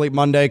Dog Bleep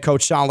Monday,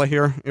 Coach Sala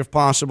here, if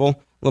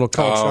possible? Little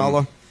Coach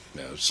Sala.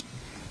 Yes,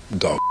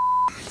 dog.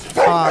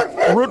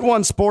 Route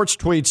 1 Sports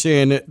tweets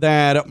in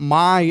that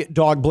my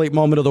dog bleep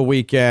moment of the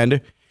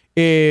weekend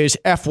is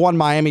F1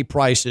 Miami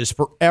prices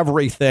for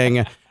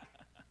everything.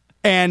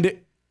 And,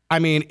 I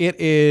mean, it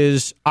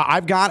is –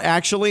 I've got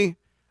actually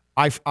 –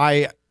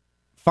 I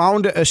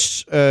found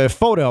a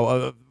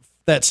photo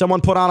that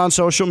someone put out on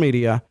social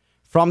media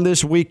from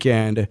this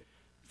weekend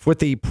with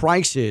the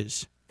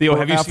prices Theo,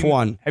 for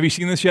F1. Have you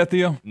seen this yet,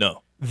 Theo?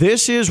 No.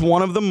 This is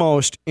one of the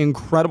most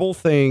incredible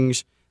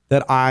things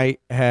that I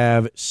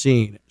have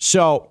seen.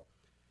 So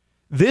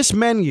this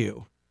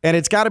menu, and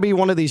it's got to be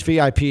one of these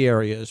VIP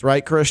areas,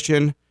 right,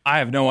 Christian? I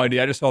have no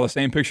idea. I just saw the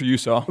same picture you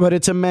saw. But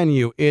it's a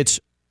menu. It's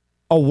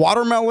a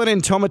watermelon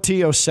and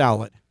tomatillo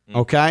salad,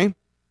 okay?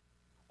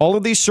 All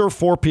of these serve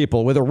 4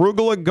 people with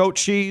arugula, goat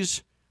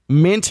cheese,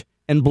 mint,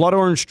 and blood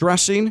orange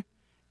dressing.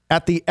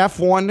 At the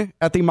F1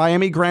 at the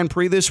Miami Grand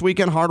Prix this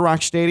weekend, Hard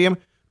Rock Stadium,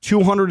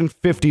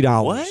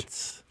 $250.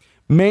 What?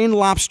 Maine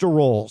lobster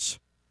rolls,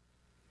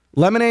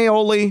 lemon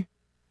aioli,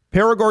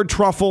 Perigord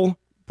truffle,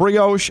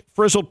 brioche,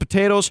 frizzled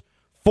potatoes,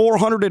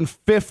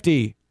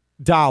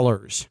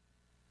 $450.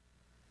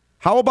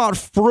 How about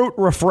fruit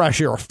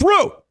refresher?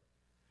 Fruit!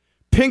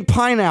 Pink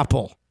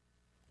pineapple,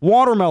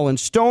 watermelon,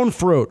 stone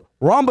fruit,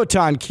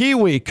 rambutan,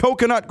 kiwi,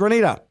 coconut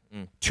granita.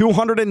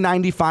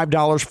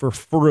 $295 for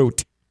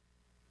fruit.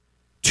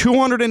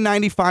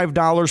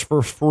 $295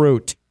 for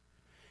fruit.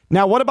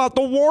 Now, what about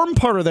the warm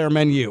part of their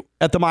menu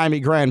at the Miami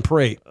Grand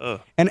Prix?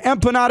 An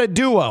empanada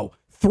duo,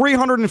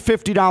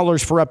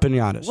 $350 for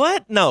empanadas.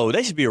 What? No,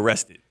 they should be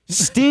arrested.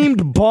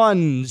 Steamed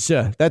buns,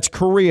 that's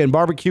Korean,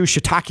 barbecue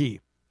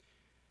shiitake.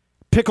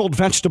 Pickled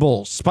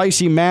vegetables,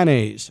 spicy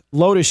mayonnaise,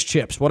 lotus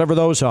chips, whatever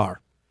those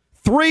are.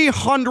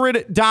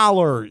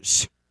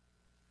 $300.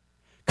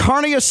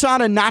 Carne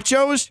asada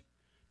nachos,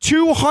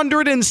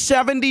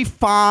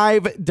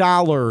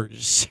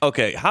 $275.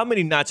 Okay, how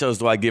many nachos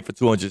do I get for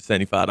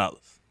 $275?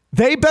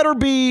 They better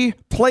be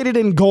plated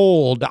in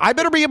gold. I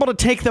better be able to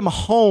take them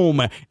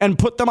home and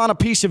put them on a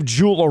piece of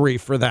jewelry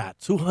for that.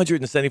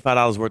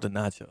 $275 worth of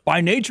nachos.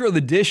 By nature of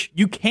the dish,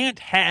 you can't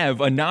have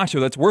a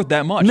nacho that's worth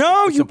that much.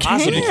 No, it's you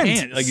impossible. can't. You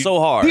can't. Like, so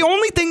hard. The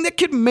only thing that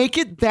could make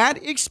it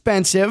that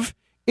expensive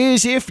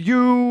is if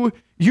you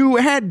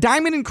had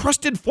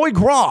diamond-encrusted foie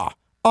gras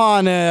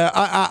on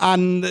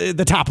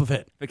the top of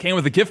it. If it came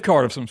with a gift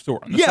card of some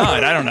sort on the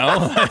side, I don't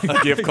know.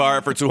 A gift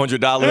card for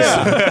 $200.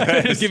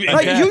 Yeah. Just give you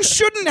Like, you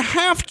shouldn't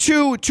have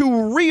to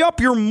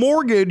re-up your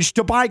mortgage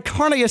to buy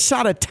carne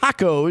asada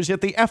tacos at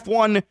the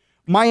F1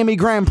 Miami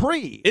Grand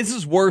Prix. This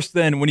is worse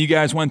than when you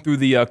guys went through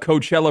the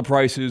Coachella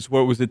prices.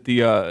 What was it?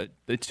 The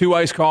 2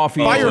 iced coffee.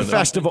 Fire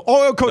Festival.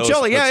 Oh,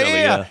 Coachella.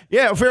 Yeah.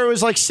 If it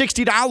was like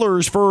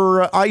 $60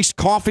 for iced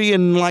coffee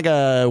and like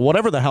a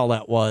whatever the hell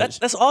that was.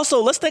 That's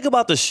also, let's think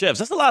about the chefs.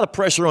 That's a lot of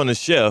pressure on the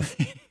chef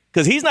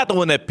because he's not the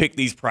one that picked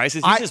these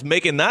prices. He's just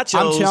making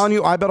nachos. I'm telling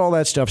you, I bet all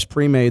that stuff's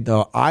pre-made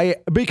though.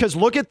 Because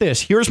look at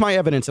this. Here's my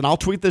evidence, and I'll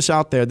tweet this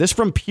out there. This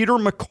from Peter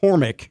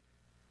McCormick.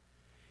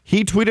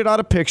 He tweeted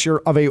out a picture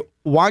of a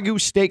Wagyu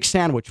steak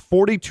sandwich,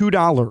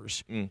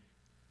 $42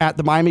 at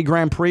the Miami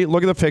Grand Prix.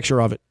 Look at the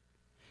picture of it.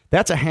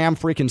 That's a ham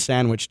freaking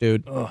sandwich,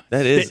 dude.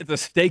 That is the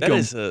steak.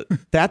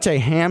 That's a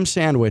ham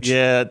sandwich.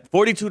 Yeah,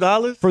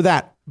 $42 for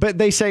that. But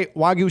they say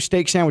Wagyu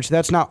steak sandwich.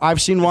 That's not.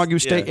 I've seen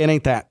Wagyu steak. It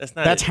ain't that.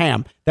 That's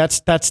ham.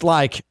 That's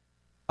like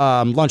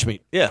lunch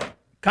meat. Yeah.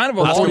 Kind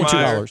of a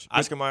 $42.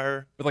 Oscar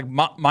Mayer. But like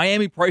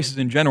Miami prices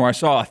in general, I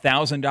saw a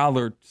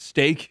 $1,000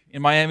 steak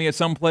in Miami at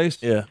some place.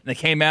 Yeah. And they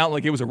came out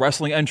like it was a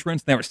wrestling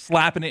entrance. They were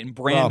slapping it and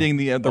branding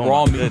the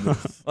raw meat.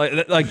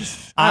 like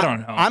I don't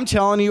know. I'm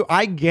telling you,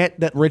 I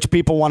get that rich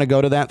people want to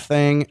go to that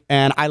thing,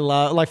 and I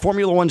love like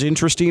Formula One's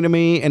interesting to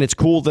me, and it's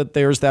cool that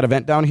there's that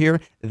event down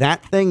here.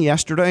 That thing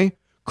yesterday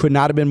could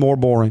not have been more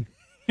boring.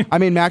 I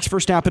mean, Max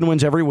Verstappen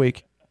wins every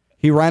week.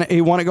 He won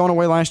it going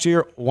away last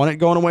year, won it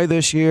going away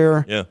this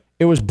year. Yeah.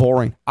 It was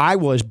boring. I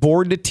was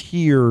bored to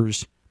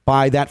tears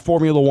by that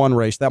Formula One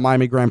race, that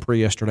Miami Grand Prix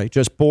yesterday.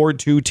 Just bored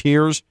to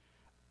tears.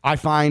 I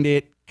find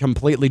it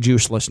completely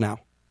juiceless now.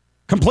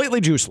 Completely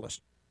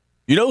juiceless.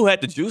 You know who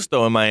had the juice,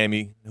 though, in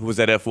Miami, who was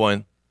at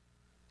F1?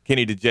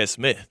 Kenny the Jet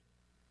Smith.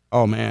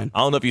 Oh, man.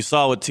 I don't know if you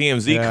saw what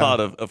TMZ caught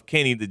of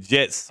Kenny the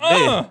Jet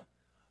Smith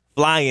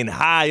flying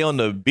high on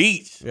the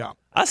beach. Yeah.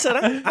 I said,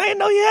 I didn't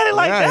know you had it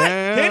like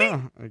that,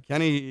 Kenny.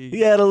 Kenny.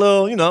 He had a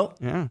little,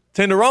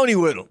 tenderoni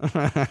with him. You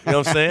know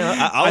what I'm saying?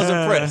 I was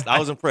impressed. I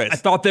was impressed. I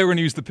thought they were going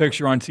to use the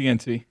picture on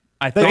TNT.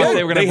 I thought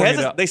they were going to bring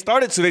it up. They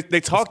started to.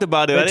 They talked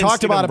about it. They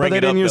talked about it, but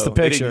they didn't use the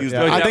picture.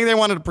 I think they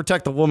wanted to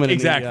protect the woman in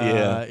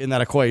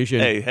that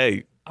equation.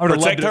 Hey.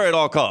 Protect her at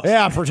all costs.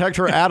 Yeah, protect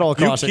her at all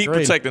costs. You keep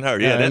protecting her.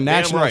 Yeah, that's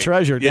national right.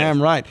 treasure. Yes.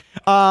 Damn right.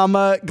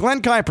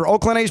 Glenn Kuiper,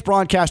 Oakland A's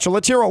broadcaster.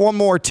 Let's hear it one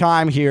more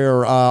time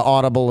here,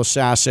 Audible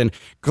Assassin.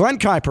 Glenn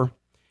Kuiper,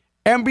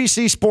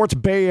 NBC Sports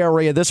Bay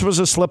Area. This was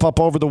a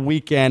slip-up over the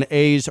weekend,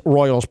 A's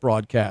Royals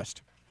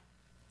broadcast.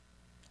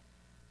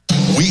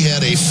 We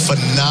had a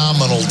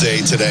phenomenal day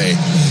today.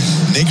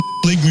 Negro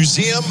League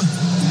Museum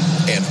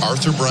and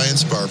Arthur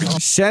Bryant's Barbecue.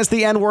 Says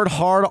the N-word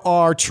hard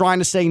R, trying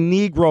to say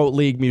Negro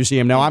League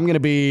Museum. Now, I'm going to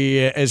be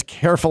as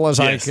careful as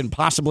I can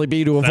possibly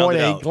be to avoid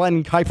a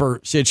Glenn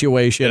Kuiper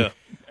situation.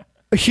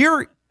 Yeah.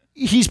 Here,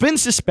 he's been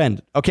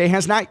suspended, okay,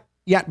 has not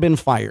yet been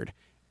fired.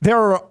 There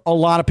are a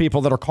lot of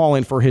people that are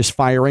calling for his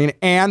firing,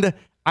 and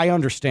I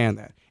understand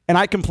that. And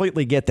I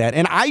completely get that.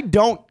 And I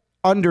don't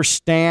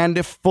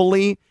understand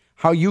fully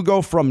how you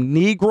go from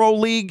Negro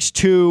Leagues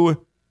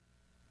to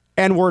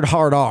N-word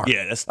hard R.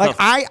 Yeah, that's like tough.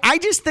 I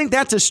just think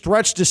that's a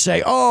stretch to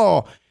say,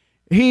 oh,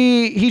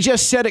 he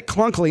just said it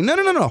clunkily.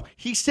 No.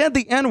 He said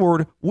the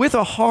N-word with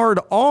a hard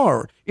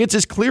R. It's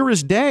as clear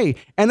as day.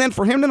 And then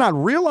for him to not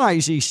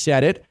realize he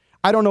said it,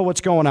 I don't know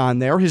what's going on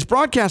there. His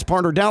broadcast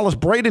partner, Dallas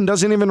Braden,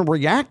 doesn't even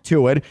react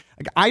to it.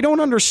 Like, I don't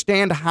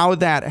understand how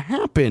that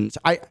happens.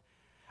 I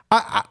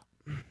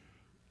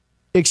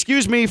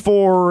excuse me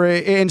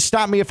and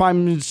stop me if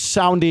I'm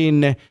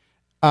sounding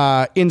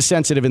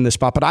insensitive in this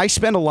spot, but I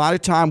spend a lot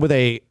of time with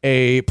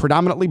a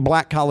predominantly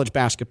black college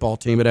basketball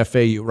team at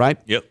FAU, right?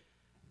 Yep.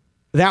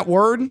 That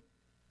word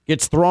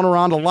gets thrown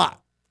around a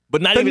lot.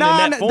 But not even in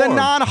that form. The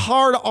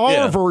non-hard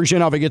R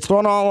version of it gets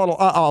thrown around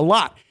a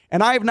lot.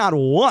 And I have not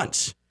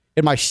once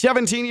in my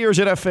 17 years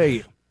at FAU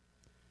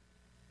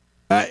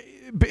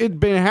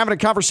been having a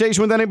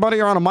conversation with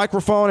anybody or on a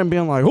microphone and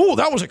being like, oh,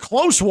 that was a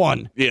close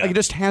one. Yeah. Like, it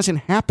just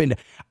hasn't happened.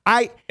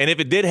 And if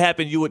it did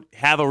happen, you would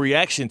have a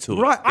reaction to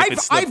it. Right.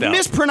 I've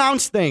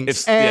mispronounced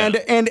things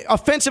and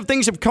offensive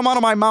things have come out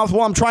of my mouth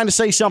while I'm trying to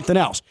say something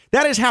else.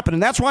 That has happened.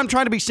 And that's why I'm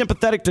trying to be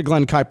sympathetic to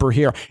Glenn Kuiper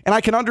here. And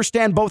I can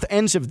understand both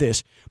ends of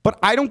this. But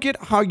I don't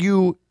get how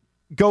you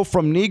go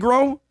from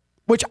Negro,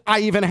 which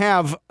I even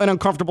have an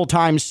uncomfortable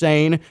time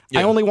saying.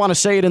 I only want to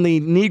say it in the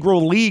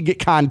Negro League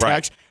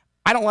context. Right.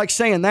 I don't like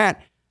saying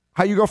that.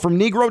 How you go from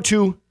Negro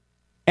to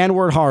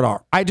N-word hard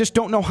R. I just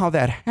don't know how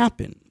that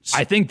happens.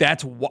 I think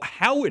that's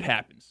how it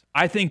happens.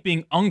 I think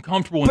being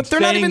uncomfortable in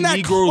saying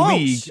Negro close.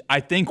 League, I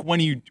think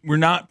when we're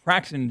not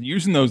practicing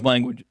using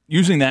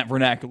using that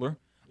vernacular,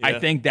 I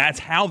think that's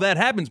how that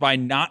happens, by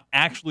not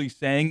actually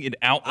saying it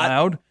out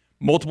loud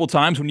multiple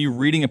times when you're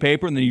reading a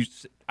paper, and then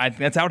I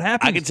think that's how it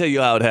happens. I can tell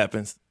you how it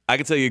happens. I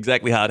can tell you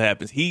exactly how it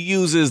happens. He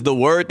uses the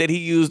word that he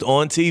used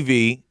on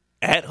TV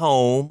at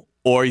home,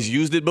 or he's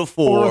used it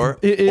before,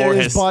 or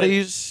his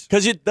buddies.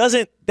 Because it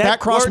doesn't. That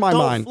crossed my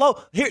mind. Flow.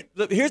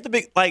 Here's the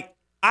big, like,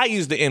 I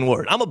use the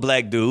N-word. I'm a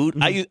black dude.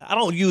 Mm-hmm. I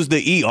don't use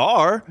the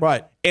ER.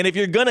 Right. And if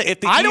you're gonna, if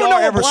the I don't ER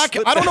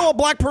know a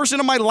black person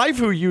in my life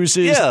who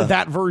uses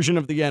that version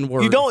of the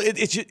N-word. You don't.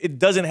 It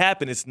doesn't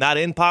happen. It's not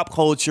in pop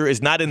culture.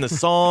 It's not in the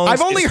songs.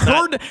 I've only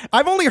heard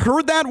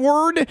that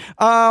word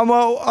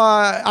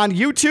on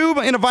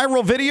YouTube in a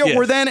viral video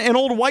where then an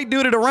old white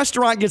dude at a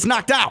restaurant gets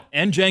knocked out.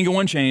 And Django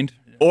Unchained.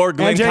 Or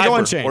Glenn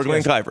Kuiper. Or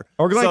Glenn Kuiper.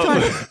 Or Glenn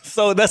Kuiper.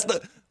 So that's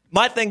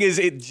my thing is,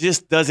 it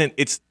just doesn't.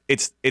 It's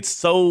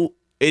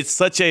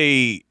such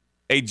a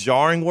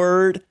jarring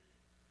word.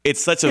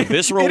 It's such a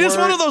visceral word. It is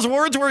one of those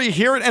words where you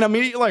hear it and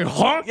immediately like,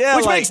 huh? Yeah,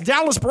 which makes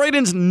Dallas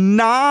Braden's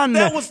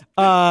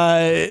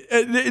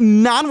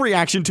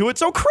non-reaction to it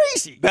so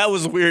crazy. That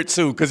was weird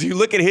too, because you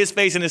look at his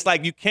face and it's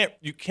like you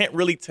can't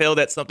really tell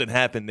that something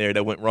happened there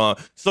that went wrong.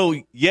 So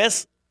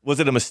yes,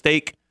 was it a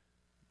mistake?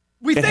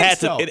 We think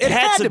so. It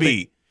had to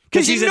be.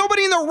 Because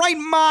nobody in their right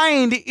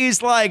mind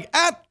is like,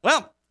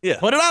 put it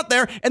out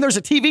there, and there's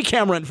a TV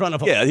camera in front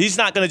of him. Yeah, he's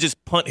not going to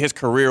just punt his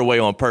career away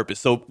on purpose.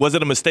 So was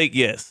it a mistake?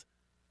 Yes.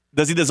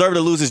 Does he deserve to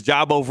lose his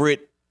job over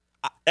it?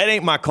 That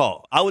ain't my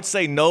call. I would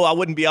say no. I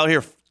wouldn't be out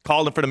here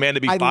calling for the man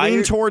to be fired. I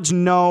lean towards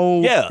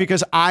no,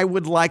 because I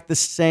would like the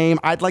same.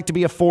 I'd like to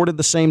be afforded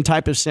the same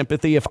type of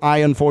sympathy if I,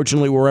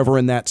 unfortunately, were ever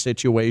in that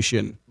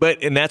situation.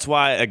 And that's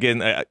why, again,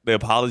 the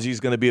apology is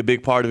going to be a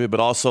big part of it,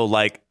 but also,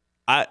 like,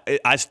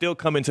 I still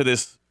come into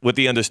this with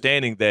the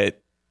understanding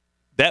that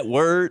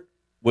word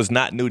was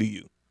not new to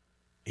you.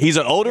 He's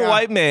an older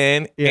white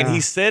man, and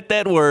he said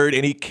that word,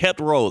 and he kept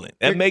rolling.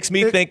 That makes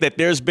me think that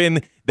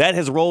that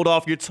has rolled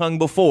off your tongue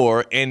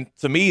before, and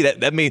to me,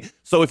 that means,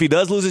 so if he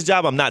does lose his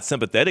job, I'm not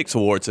sympathetic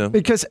towards him.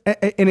 Because,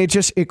 and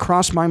it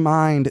crossed my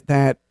mind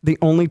that the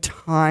only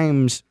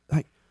times,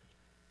 like,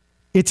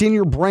 it's in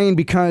your brain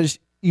because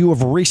you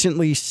have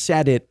recently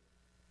said it.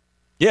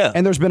 Yeah.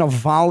 And there's been a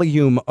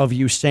volume of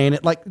you saying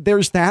it. Like,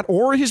 there's that,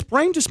 or his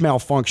brain just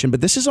malfunctioned.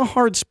 But this is a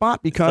hard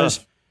spot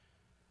because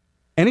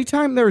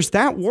anytime there's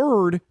that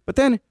word, but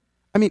then,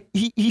 I mean,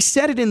 he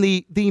said it in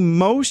the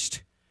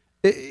most,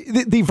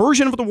 the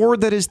version of the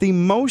word that is the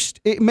most,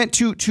 it meant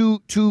to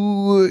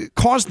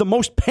cause the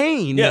most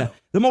pain,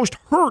 the most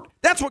hurt.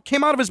 That's what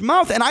came out of his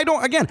mouth. And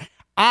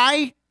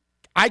I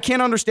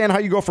can't understand how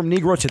you go from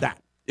Negro to that.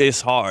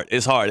 It's hard.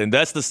 And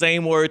that's the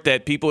same word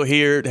that people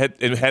hear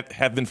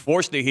have been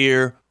forced to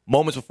hear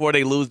moments before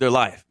they lose their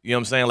life. You know what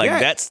I'm saying? Like,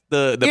 that's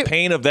the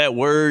pain of that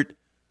word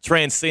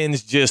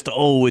transcends just,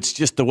 it's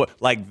just the word.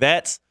 Like,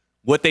 that's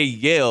what they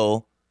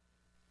yell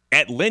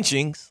at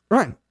lynchings.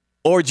 Right.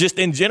 Or just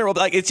in general.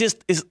 Like, it's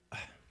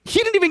He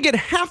didn't even get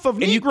half of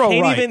and Negro you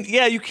can't right.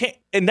 you can't.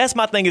 And that's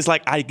my thing is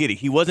like, I get it.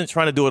 He wasn't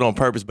trying to do it on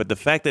purpose, but the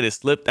fact that it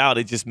slipped out,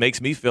 it just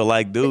makes me feel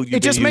like, dude,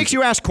 it just makes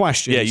you ask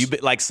questions. Yeah,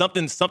 like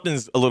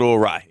something's a little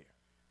awry here.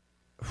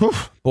 Whew,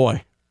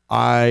 boy,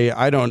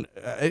 I don't.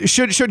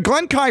 Should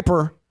Glenn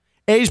Kuiper,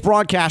 A's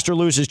broadcaster,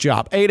 lose his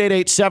job?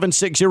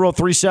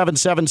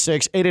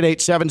 888-760-3776.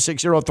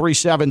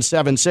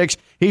 888-760-3776.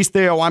 He's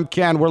Theo. I'm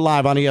Ken. We're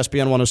live on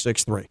ESPN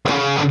 106.3.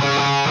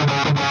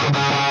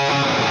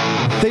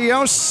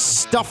 Theo,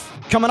 stuff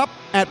coming up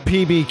at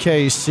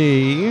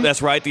PBKC.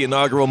 That's right. The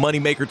inaugural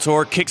Moneymaker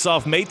Tour kicks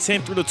off May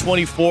 10th through the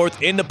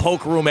 24th in the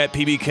Poker Room at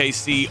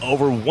PBKC.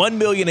 Over $1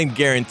 million in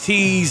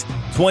guarantees,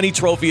 20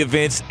 trophy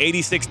events,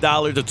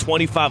 $86 to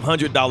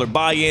 $2,500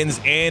 buy-ins,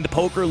 and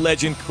poker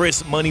legend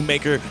Chris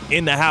Moneymaker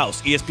in the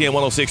house. ESPN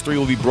 106.3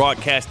 will be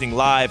broadcasting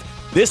live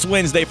this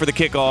Wednesday for the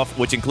kickoff,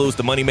 which includes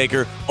the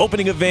Moneymaker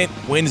opening event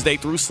Wednesday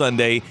through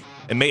Sunday.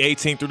 And May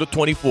 18th through the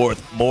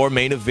 24th, more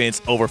main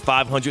events, over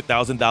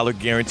 $500,000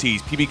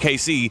 guarantees.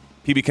 PBKC,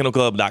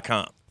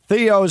 pbkennelclub.com.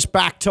 Theo's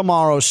back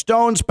tomorrow.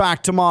 Stone's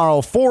back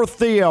tomorrow. For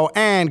Theo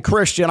and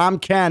Christian, I'm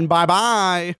Ken. Bye-bye.